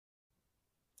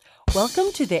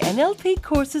Welcome to the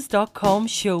NLPcourses.com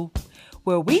show,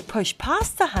 where we push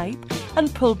past the hype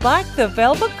and pull back the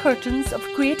velvet curtains of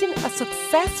creating a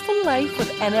successful life with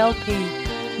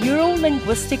NLP,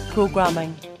 Neuro-Linguistic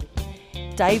Programming.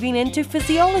 Diving into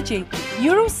physiology,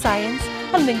 neuroscience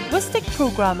and linguistic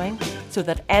programming so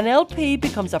that NLP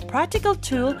becomes a practical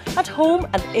tool at home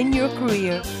and in your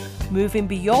career, moving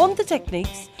beyond the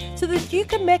techniques so that you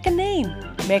can make a name,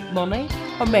 make money,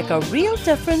 or make a real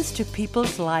difference to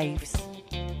people's lives.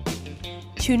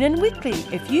 Tune in weekly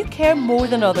if you care more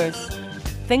than others.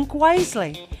 Think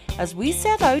wisely as we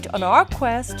set out on our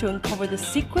quest to uncover the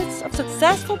secrets of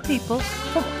successful people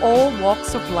from all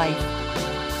walks of life.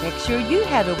 Make sure you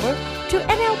head over to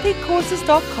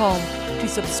NLPcourses.com to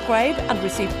subscribe and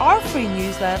receive our free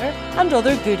newsletter and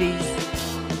other goodies.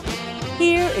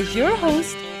 Here is your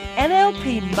host,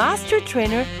 NLP Master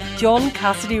Trainer John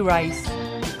Cassidy Rice.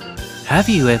 Have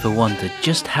you ever wondered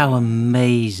just how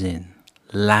amazing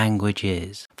language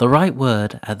is? The right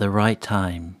word at the right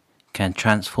time can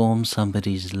transform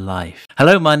somebody's life.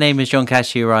 Hello, my name is John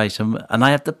Cassidy Rice and I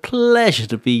have the pleasure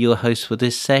to be your host for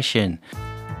this session.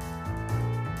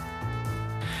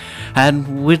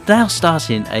 And we're now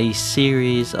starting a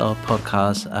series of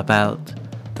podcasts about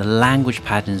the language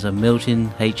patterns of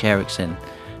Milton H. Erickson,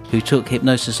 who took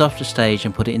hypnosis off the stage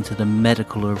and put it into the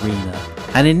medical arena.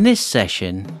 And in this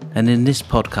session and in this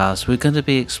podcast, we're going to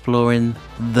be exploring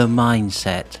the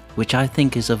mindset, which I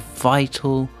think is a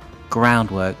vital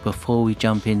groundwork before we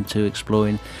jump into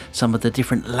exploring some of the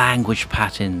different language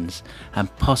patterns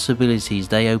and possibilities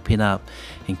they open up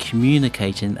in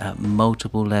communicating at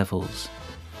multiple levels.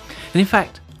 And in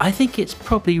fact, I think it's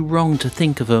probably wrong to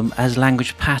think of them as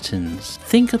language patterns.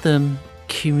 Think of them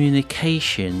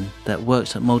communication that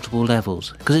works at multiple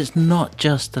levels, because it's not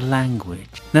just the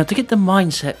language. Now, to get the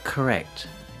mindset correct,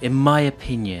 in my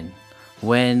opinion,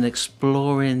 when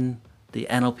exploring the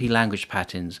NLP language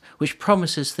patterns, which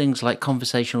promises things like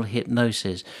conversational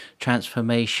hypnosis,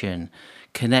 transformation,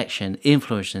 connection,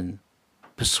 influence,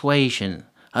 persuasion,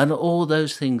 and all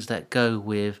those things that go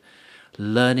with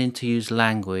learning to use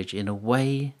language in a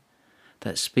way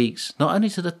that speaks not only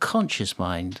to the conscious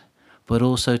mind, but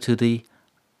also to the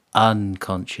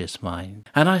unconscious mind.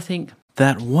 And I think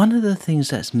that one of the things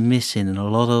that's missing in a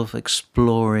lot of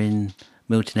exploring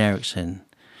Milton Erickson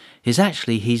is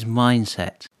actually his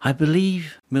mindset. I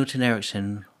believe Milton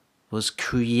Erickson was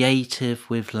creative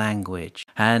with language,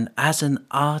 and as an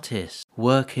artist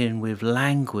working with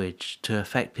language to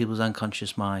affect people's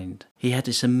unconscious mind, he had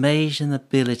this amazing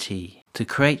ability to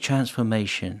create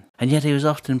transformation, and yet he was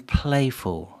often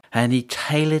playful and he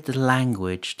tailored the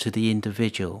language to the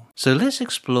individual. So let's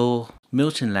explore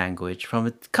Milton language from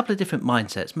a couple of different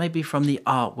mindsets, maybe from the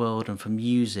art world and from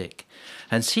music,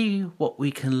 and see what we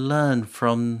can learn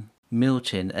from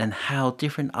Milton and how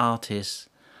different artists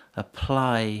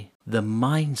apply the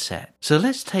mindset. So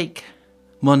let's take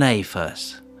Monet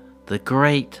first, the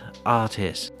great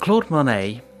artist. Claude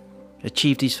Monet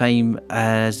achieved his fame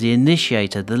as the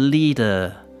initiator, the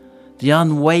leader, the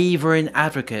unwavering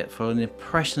advocate for an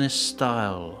impressionist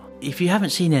style. If you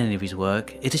haven't seen any of his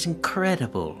work, it is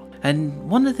incredible. And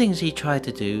one of the things he tried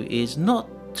to do is not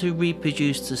to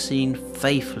reproduce the scene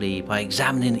faithfully by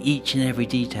examining each and every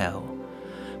detail,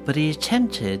 but he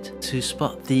attempted to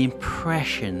spot the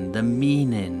impression, the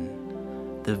meaning,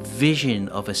 the vision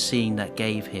of a scene that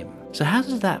gave him. So how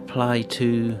does that apply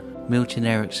to Milton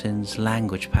Erickson's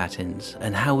language patterns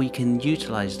and how we can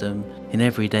utilize them in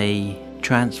everyday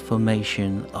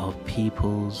transformation of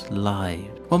people's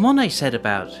lives? What Monet said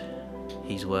about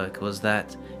his work was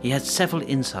that he had several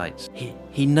insights.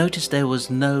 He noticed there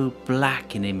was no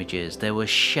black in images, there were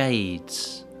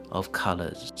shades of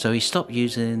colours. So he stopped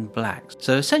using blacks.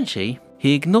 So essentially,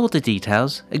 he ignored the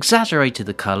details, exaggerated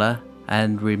the colour,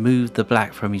 and removed the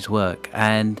black from his work.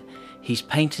 And his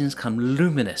paintings come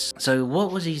luminous. So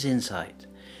what was his insight?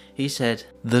 He said,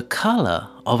 the colour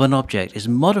of an object is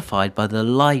modified by the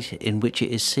light in which it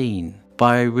is seen,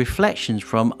 by reflections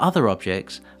from other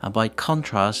objects, and by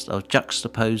contrast of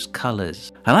juxtaposed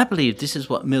colours. And I believe this is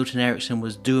what Milton Erickson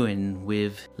was doing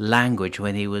with language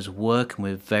when he was working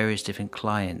with various different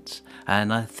clients.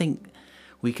 And I think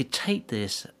we could take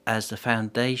this as the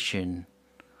foundation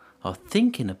of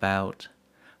thinking about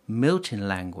Milton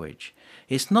language.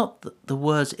 It's not the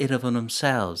words in and of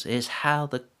themselves, it's how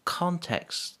the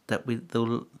context that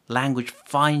the language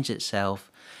finds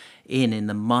itself in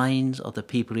the minds of the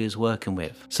people he was working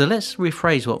with. So let's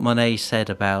rephrase what Monet said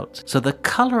about, so the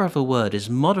colour of a word is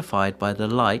modified by the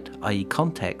light, i.e.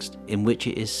 context, in which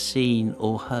it is seen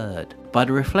or heard, by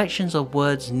the reflections of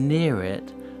words near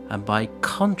it, and by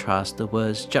contrast the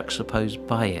words juxtaposed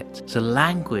by it. So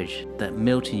language that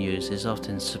Milton used is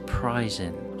often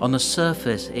surprising. On the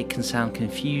surface it can sound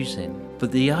confusing,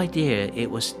 but the idea it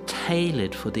was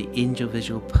tailored for the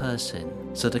individual person.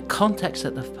 So the context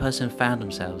that the person found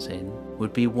themselves in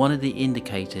would be one of the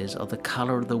indicators of the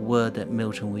colour of the word that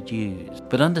Milton would use.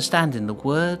 But understanding the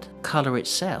word colour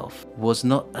itself was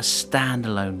not a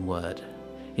standalone word.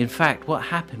 In fact, what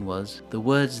happened was the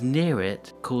words near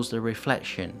it caused a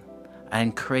reflection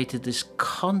and created this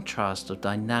contrast of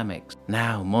dynamics.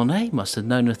 Now, Monet must have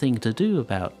known a thing to do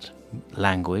about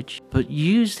language, but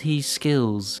used his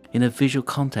skills in a visual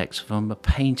context from a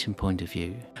painting point of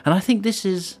view. And I think this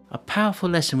is a powerful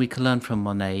lesson we can learn from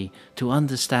Monet to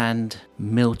understand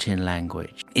Milton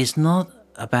language. It's not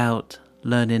about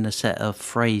learning a set of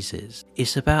phrases.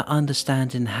 It's about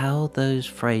understanding how those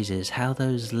phrases, how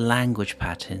those language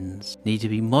patterns need to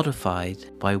be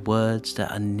modified by words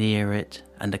that are near it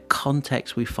and the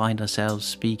context we find ourselves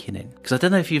speaking in. Because I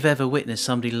don't know if you've ever witnessed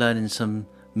somebody learning some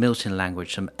Milton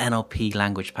language, some NLP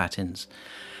language patterns,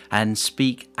 and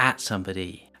speak at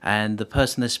somebody, and the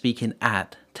person they're speaking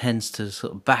at tends to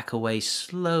sort of back away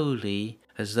slowly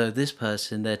as though this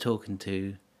person they're talking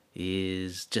to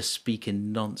is just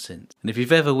speaking nonsense. And if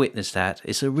you've ever witnessed that,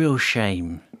 it's a real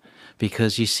shame,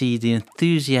 because you see the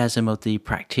enthusiasm of the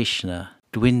practitioner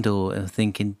dwindle and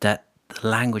thinking that the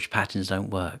language patterns don't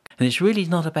work. And it's really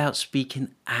not about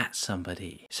speaking at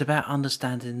somebody. It's about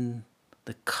understanding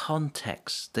the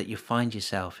context that you find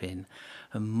yourself in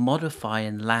and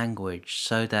modifying language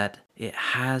so that it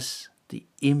has the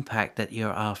impact that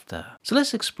you're after. So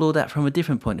let's explore that from a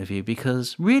different point of view,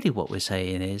 because really what we're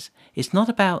saying is it's not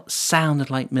about sounding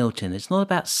like Milton. It's not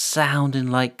about sounding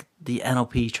like the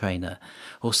NLP trainer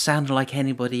or sounding like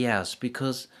anybody else,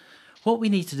 because what we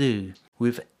need to do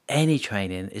with any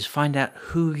training is find out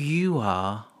who you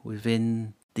are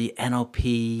within the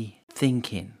NLP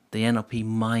thinking, the NLP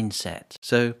mindset.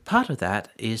 So part of that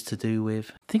is to do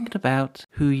with thinking about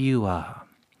who you are.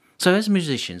 So as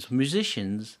musicians,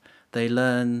 they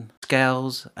learn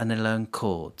scales and they learn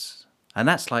chords. And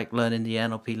that's like learning the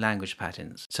NLP language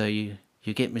patterns. So you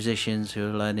get musicians who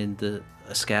are learning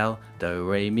a scale, do,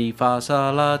 re, mi, fa,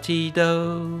 sol, la, ti, do.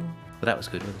 Well, that was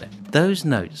good, wasn't it? Those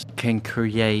notes can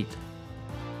create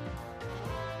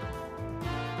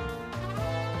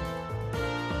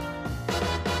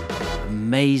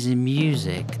amazing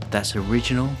music that's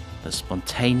original, that's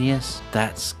spontaneous,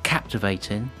 that's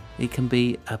captivating. It can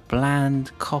be a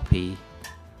bland copy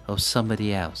of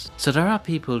somebody else. So there are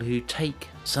people who take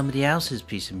somebody else's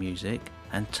piece of music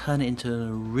and turn it into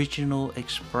an original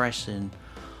expression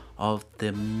of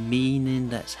the meaning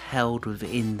that's held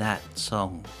within that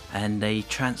song, and they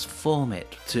transform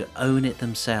it to own it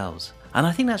themselves. And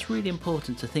I think that's really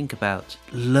important to think about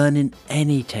learning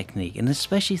any technique, and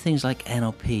especially things like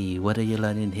NLP, whether you're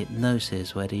learning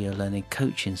hypnosis, whether you're learning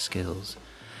coaching skills,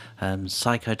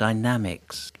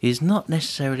 psychodynamics, is not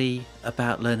necessarily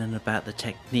about learning about the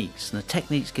techniques. And the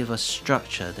techniques give us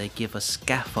structure, they give us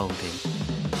scaffolding.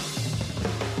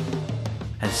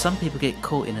 And some people get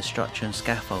caught in a structure and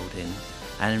scaffolding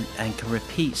and can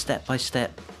repeat step by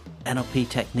step NLP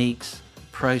techniques,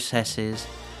 processes,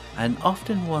 and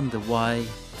often wonder why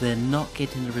they're not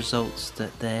getting the results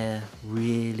that they're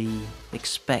really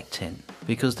expecting,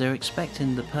 because they're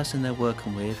expecting the person they're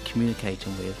working with,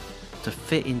 communicating with, to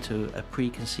fit into a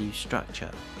preconceived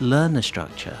structure. Learn the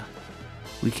structure.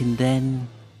 We can then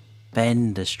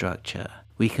bend the structure.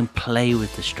 We can play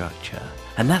with the structure.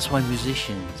 And that's why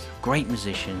musicians, great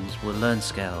musicians, will learn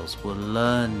scales, will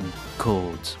learn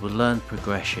chords, will learn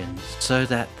progressions, so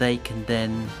that they can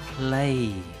then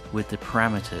play with the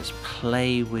parameters,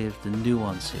 play with the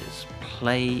nuances,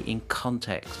 play in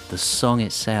context, the song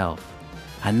itself.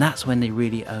 And that's when they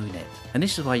really own it. And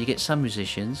this is why you get some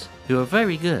musicians who are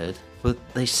very good, but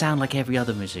they sound like every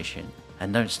other musician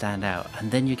and don't stand out. And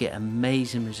then you get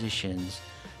amazing musicians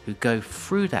who go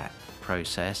through that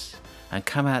process and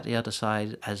come out the other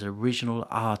side as original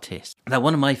artists. Now,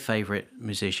 one of my favourite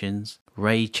musicians,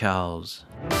 Ray Charles.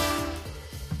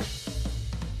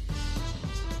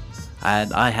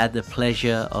 And I had the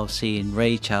pleasure of seeing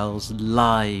Ray Charles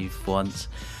live once,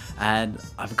 and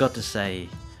I've got to say,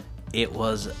 it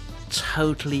was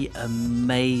totally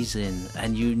amazing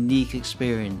and unique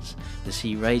experience to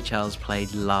see Ray Charles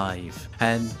played live.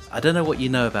 And I don't know what you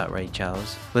know about Ray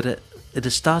Charles, but at the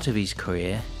start of his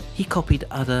career he copied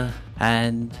other,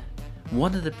 and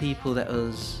one of the people that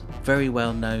was very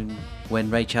well known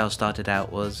when Ray Charles started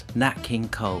out was Nat King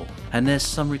Cole. And there's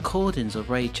some recordings of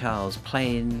Ray Charles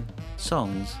playing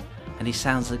songs and he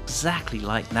sounds exactly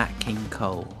like Nat King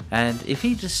Cole. And if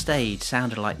he just stayed,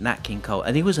 sounded like Nat King Cole,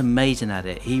 and he was amazing at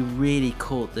it. He really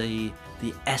caught the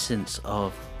essence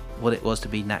of what it was to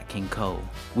be Nat King Cole.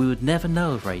 We would never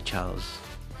know of Ray Charles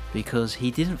because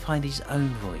he didn't find his own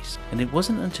voice. And it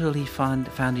wasn't until he found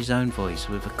his own voice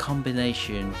with a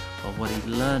combination of what he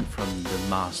learned from the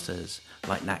masters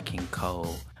like Nat King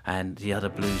Cole and the other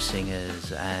blues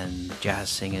singers and jazz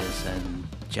singers and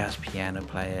jazz piano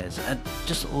players and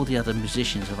just all the other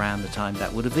musicians around the time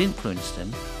that would have influenced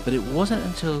him. But it wasn't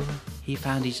until he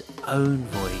found his own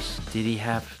voice did he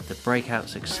have the breakout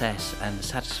success and the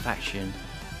satisfaction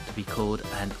to be called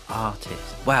an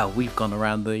artist. Wow, we've gone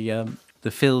around the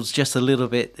fields just a little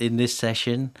bit in this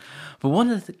session. But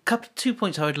one of the 2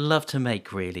 points I would love to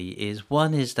make really is,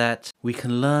 one is that we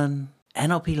can learn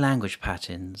NLP language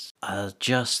patterns are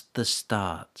just the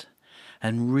start.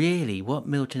 And really what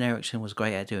Milton Erickson was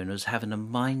great at doing was having a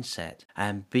mindset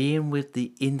and being with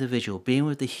the individual, being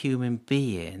with the human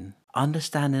being,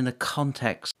 understanding the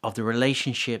context of the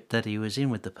relationship that he was in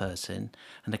with the person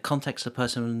and the context of the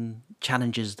person,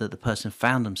 challenges that the person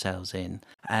found themselves in,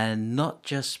 and not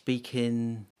just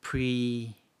speaking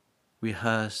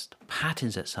pre-rehearsed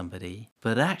patterns at somebody,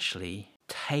 but actually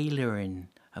tailoring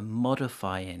and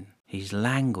modifying his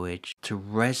language to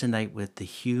resonate with the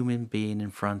human being in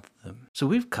front of them. So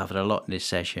we've covered a lot in this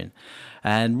session,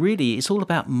 and really it's all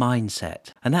about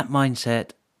mindset. And that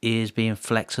mindset is being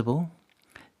flexible.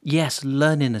 Yes,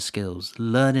 learning the skills,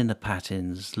 learning the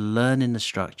patterns, learning the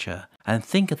structure, and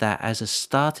think of that as a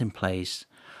starting place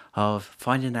of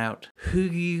finding out who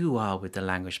you are with the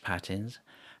language patterns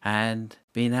and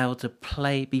being able to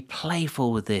be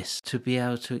playful with this, to be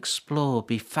able to explore,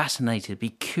 be fascinated, be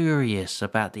curious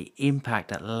about the impact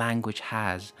that language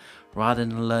has, rather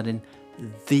than learning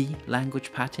the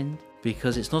language pattern,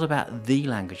 because it's not about the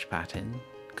language pattern,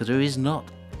 because there is not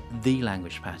the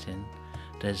language pattern.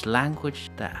 There's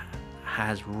language that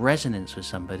has resonance with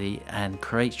somebody and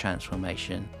creates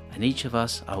transformation, and each of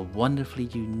us are wonderfully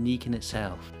unique in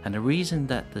itself. And the reason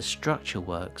that the structure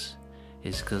works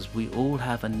is because we all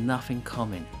have enough in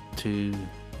common to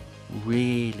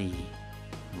really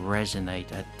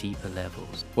resonate at deeper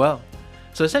levels. Well,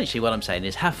 so essentially what I'm saying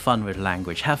is have fun with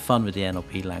language, have fun with the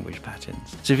NLP language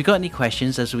patterns. So if you've got any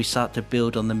questions as we start to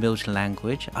build on the Milton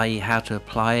language, i.e. how to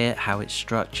apply it, how it's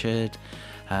structured,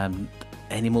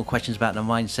 any more questions about the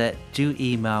mindset, do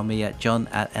email me at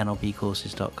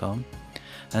john@nlpcourses.com.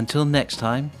 Until next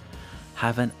time,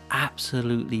 have an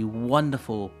absolutely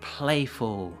wonderful,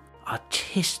 playful,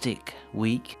 artistic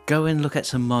week. Go and look at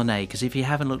some Monet, because if you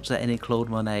haven't looked at any Claude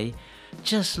Monet,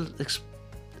 just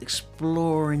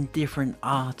exploring different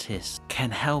artists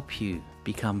can help you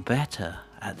become better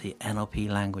at the NLP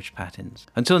language patterns.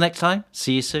 Until next time,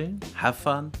 see you soon, have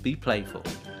fun, be playful.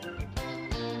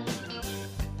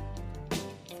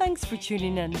 Thanks for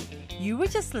tuning in. You were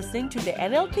just listening to the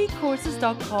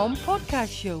NLPcourses.com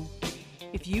podcast show.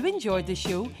 If you enjoyed the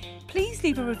show, please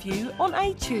leave a review on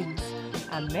iTunes.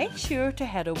 And make sure to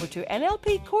head over to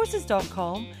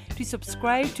NLPcourses.com to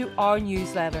subscribe to our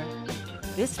newsletter.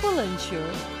 This will ensure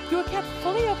you are kept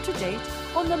fully up to date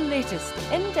on the latest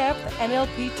in-depth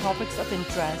NLP topics of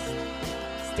interest.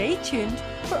 Stay tuned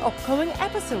for upcoming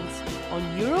episodes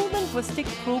on neuro-linguistic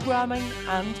programming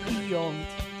and beyond.